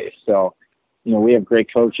be the case. So, you know, we have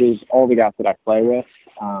great coaches. All the guys that I play with,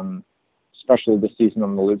 especially this season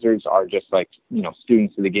on the Lizards, are just like, you know,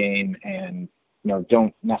 students of the game, and, you know,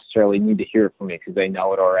 don't necessarily need to hear it from me because they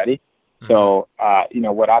know it already. So, you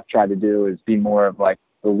know, what I've tried to do is be more of like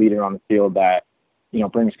the leader on the field that, you know,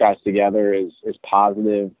 brings guys together, is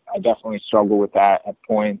positive. I definitely struggle with that at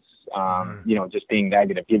points, you know, just being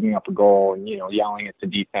negative, giving up a goal and, you know, yelling at the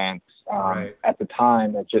defense. At the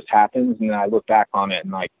time, it just happens, and then I look back on it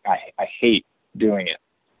and, like, I hate doing it.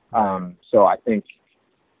 So I think,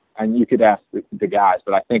 and you could ask the guys,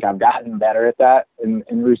 but I think I've gotten better at that in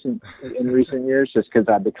recent years, just because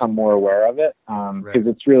I've become more aware of it. Because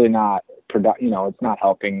it's really not you know, it's not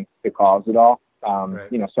helping the cause at all.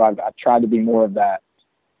 You know, so I've tried to be more of that,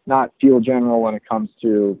 not field general when it comes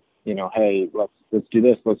to, you know, hey, let's do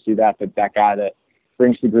this, let's do that, but that guy that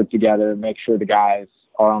brings the group together, make sure the guys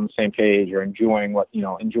are on the same page, or enjoying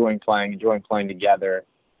playing together,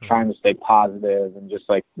 trying to stay positive, and just,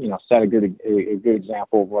 like, you know, set a good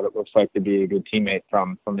example of what it looks like to be a good teammate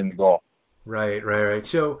from in the goal. Right.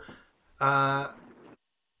 So,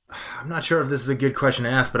 I'm not sure if this is a good question to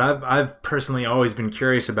ask, but I've personally always been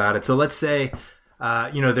curious about it. So let's say,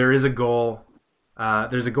 you know, there is a goal,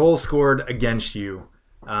 there's a goal scored against you.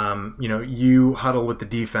 You know, you huddle with the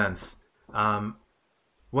defense.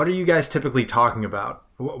 What are you guys typically talking about?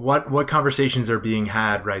 What conversations are being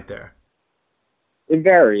had right there? It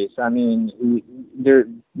varies. I mean,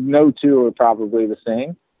 no two are probably the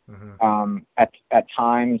same. At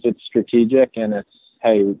times it's strategic, and it's,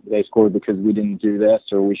 hey, they scored because we didn't do this,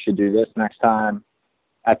 or we should do this next time.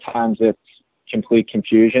 At times it's complete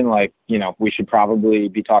confusion, like, you know, we should probably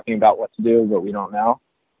be talking about what to do, but we don't know.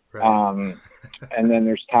 Right. And then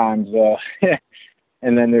there's times of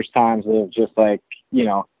just like, you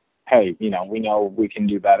know, hey, you know, we know we can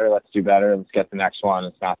do better. Let's do better. Let's get the next one.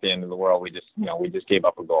 It's not the end of the world. We just gave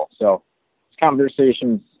up a goal. So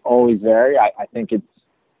conversations always vary. I think it's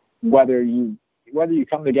whether you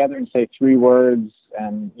come together and say 3 words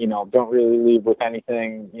and, you know, don't really leave with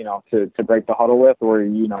anything, you know, to break the huddle with, or,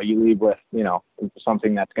 you know, you leave with, you know,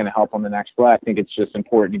 something that's going to help on the next play. I think it's just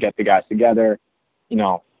important to get the guys together, you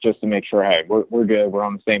know, just to make sure, hey, we're good. We're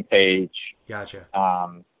on the same page. Gotcha.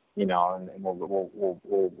 You know, and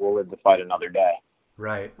we'll live the fight another day.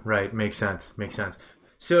 Right. Makes sense.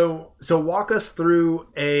 So walk us through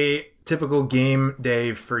a typical game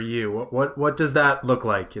day for you. What does that look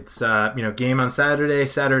like? It's you know, game on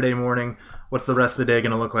Saturday morning. What's the rest of the day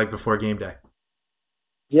going to look like before game day?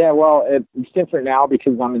 Yeah, well, it's different now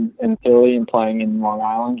because I'm in Philly and playing in Long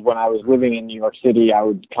Island. When I was living in New York City, I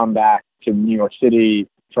would come back to New York City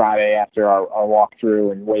Friday after our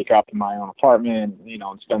walkthrough and wake up in my own apartment,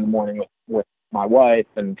 and spend the morning with my wife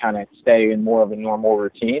and kind of stay in more of a normal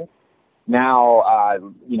routine. Now,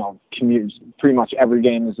 commute, pretty much every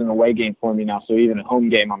game is an away game for me now. So even a home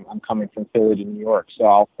game, I'm coming from Philly to New York. So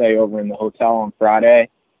I'll stay over in the hotel on Friday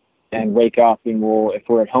and wake up, and if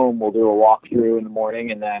we're at home, we'll do a walkthrough in the morning,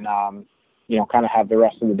 and then, kind of have the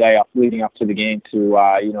rest of the day leading up to the game to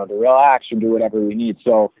relax or do whatever we need.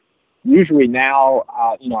 So usually now,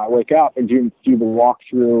 I wake up and do the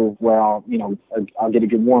walkthrough where I'll get a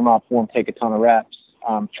good warm up, won't take a ton of reps,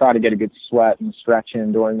 try to get a good sweat and stretch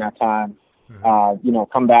in during that time.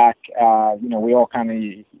 Come back, we all kind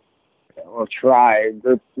of, or try a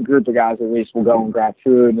group of guys at least will go and grab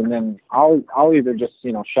food, and then I'll either just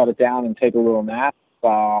shut it down and take a little nap,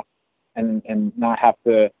 and not have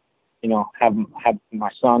to have my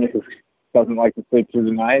son who doesn't like to sleep through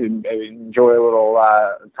the night and enjoy a little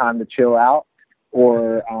time to chill out,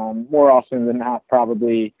 or more often than not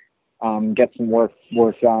probably get some work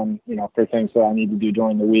done for things that I need to do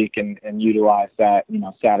during the week, and utilize that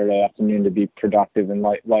Saturday afternoon to be productive and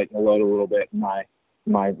lighten the load a little bit in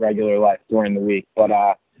my regular life during the week, but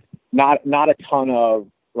not a ton of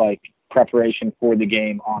preparation for the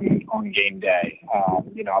game on game day.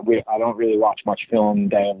 I don't really watch much film the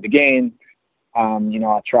day of the game.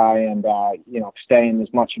 I try and stay in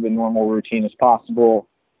as much of a normal routine as possible,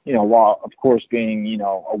 while of course being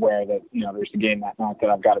aware that there's a game that night that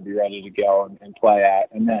I've got to be ready to go and play at.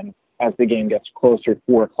 And then as the game gets closer,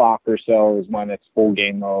 4 o'clock or so is when it's full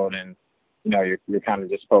game mode, and you're kind of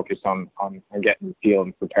just focused on getting the field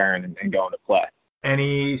and preparing and going to play.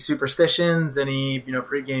 Any superstitions, any,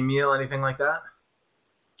 pregame meal, anything like that?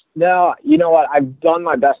 No, you know what? I've done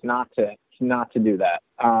my best not to do that.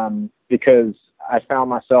 Because I found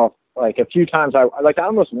myself a few times I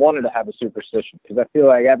almost wanted to have a superstition because I feel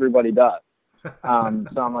like everybody does. So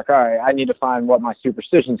I'm like, all right, I need to find what my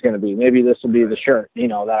superstition is going to be. Maybe this will be the shirt,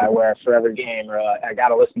 that I wear for every game, or I got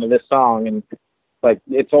to listen to this song, and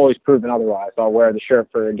it's always proven otherwise. I'll wear the shirt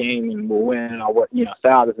for a game and we'll win. I'll wear, say,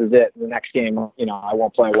 oh, this is it. The next game, I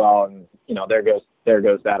won't play well, and there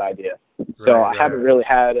goes that idea. So I haven't really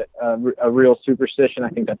had a real superstition. I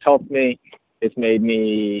think that's helped me. It's made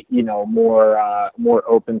me, more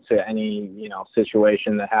open to any,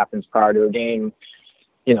 situation that happens prior to a game.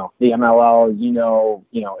 The MLL,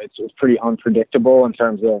 it's pretty unpredictable in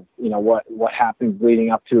terms of, what happens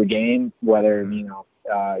leading up to a game, whether,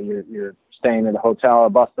 you're staying in the hotel, a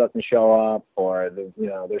bus doesn't show up, or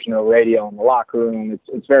there's no radio in the locker room.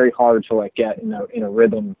 It's very hard to get in a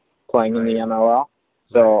rhythm playing in the MLL.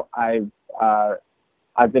 So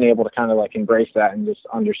I've been able to kind of embrace that and just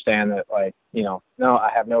understand that no,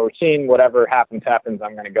 I have no routine. Whatever happens. I'm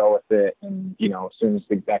going to go with it. And, as soon as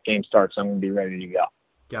that game starts, I'm going to be ready to go.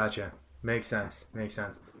 Gotcha. Makes sense.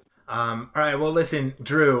 All right. Well, listen,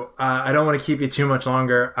 Drew, I don't want to keep you too much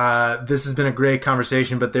longer. This has been a great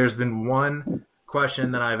conversation, but there's been one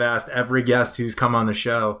question that I've asked every guest who's come on the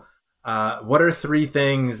show. What are 3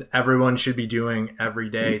 things everyone should be doing every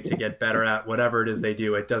day to get better at whatever it is they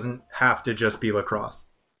do? It doesn't have to just be lacrosse.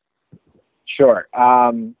 Sure.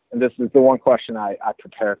 This is the one question I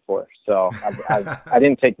prepared for. So I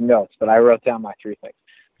didn't take notes, but I wrote down my 3 things.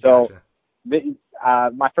 So Gotcha.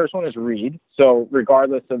 My first one is read. So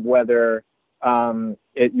regardless of whether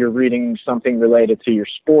you're reading something related to your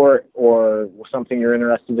sport or something you're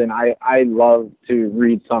interested in, I love to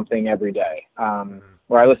read something every day.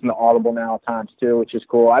 Or I listen to Audible now at times too, which is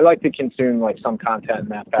cool. I like to consume some content in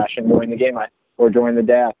that fashion during the game or during the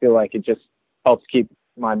day. I feel like it just helps keep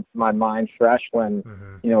my mind fresh when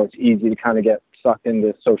it's easy to kind of get sucked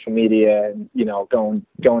into social media and going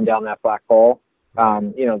down that black hole.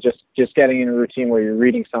 Just getting in a routine where you're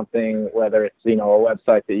reading something, whether it's a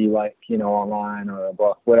website that you like online, or a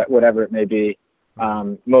book, whatever it may be.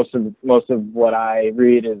 Most of what I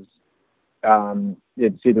read is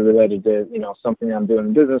it's either related to something I'm doing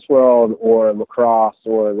in the business world, or lacrosse,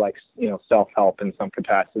 or self-help in some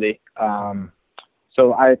capacity.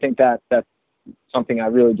 So I think that's something I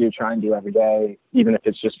really do try and do every day, even if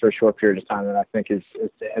it's just for a short period of time, that I think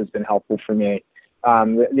has been helpful for me.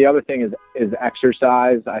 The other thing is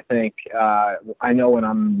exercise. I think I know when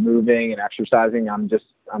I'm moving and exercising, I'm just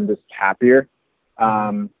happier.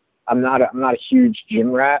 I'm not a huge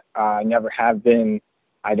gym rat. I never have been.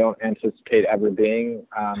 I don't anticipate ever being.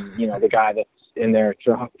 The guy that's in there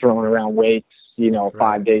throwing around weights,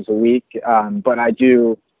 5 days a week. But I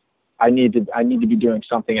need to be doing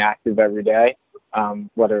something active every day.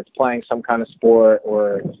 whether it's playing some kind of sport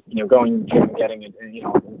or, going to the gym and getting it,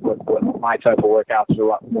 what my type of workouts are a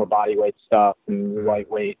lot more body weight stuff and light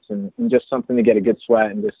weights and just something to get a good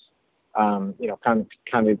sweat and just, kind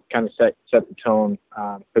of set the tone,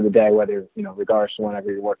 for the day, whether, regardless of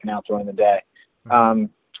whenever you're working out during the day.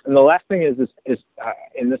 And the last thing is,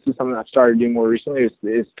 and this is something I've started doing more recently,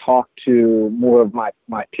 is talk to more of my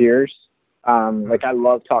peers. Like I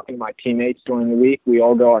love talking to my teammates during the week. We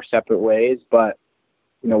all go our separate ways, but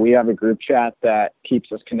we have a group chat that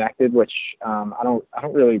keeps us connected, which I don't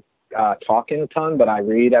really talk in a ton, but I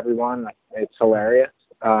read everyone. It's hilarious.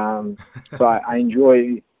 So I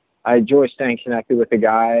enjoy staying connected with the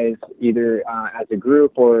guys, either as a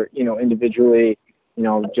group or individually.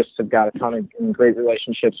 Just have got a ton of great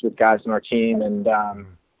relationships with guys on our team, and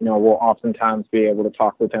we'll oftentimes be able to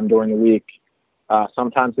talk with them during the week.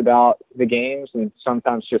 Sometimes about the games and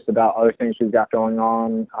sometimes just about other things we've got going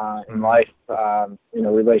on in life,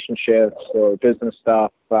 relationships or business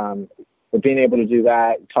stuff. But being able to do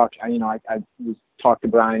that, I talk to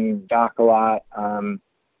Brian and Doc a lot.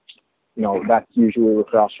 That's usually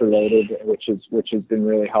lacrosse related, which has been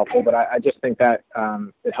really helpful. But I just think that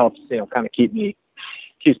it helps, kind of keeps me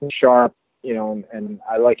sharp, and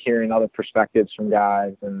I like hearing other perspectives from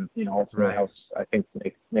guys, and ultimately helps, I think,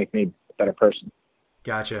 make me a better person.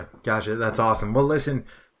 Gotcha. That's awesome. Well, listen,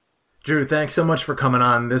 Drew, thanks so much for coming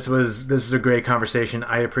on. This is a great conversation.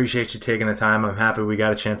 I appreciate you taking the time. I'm happy we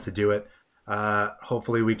got a chance to do it.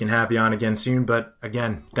 Hopefully we can have you on again soon. But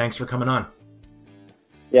again, thanks for coming on.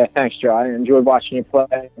 Yeah, thanks, Joe. I enjoyed watching you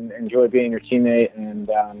play and enjoyed being your teammate. And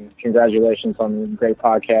congratulations on the great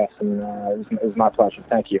podcast. And it was my pleasure.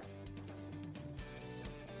 Thank you.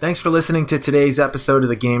 Thanks for listening to today's episode of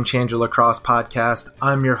the Game Changer Lacrosse Podcast.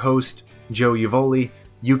 I'm your host, Joe Uvoli.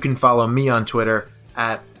 You can follow me on Twitter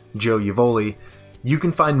at Joe Uvoli. You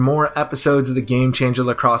can find more episodes of the Game Changer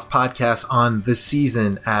Lacrosse Podcast on The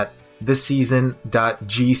Season at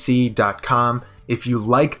theseason.gc.com. If you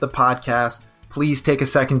like the podcast, please take a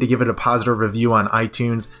second to give it a positive review on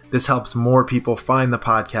iTunes. This helps more people find the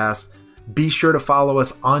podcast. Be sure to follow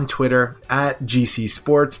us on Twitter at GC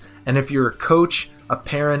Sports. And if you're a coach, a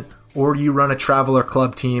parent, or you run a travel or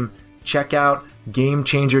club team, check out Game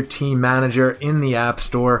Changer Team Manager in the App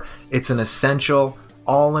Store. It's an essential,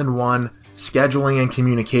 all-in-one scheduling and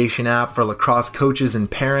communication app for lacrosse coaches and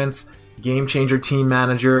parents. Game Changer Team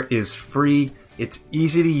Manager is free, it's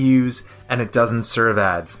easy to use, and it doesn't serve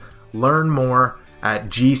ads. Learn more at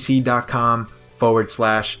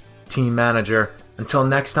gc.com/team manager. Until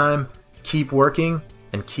next time, keep working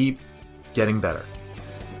and keep getting better.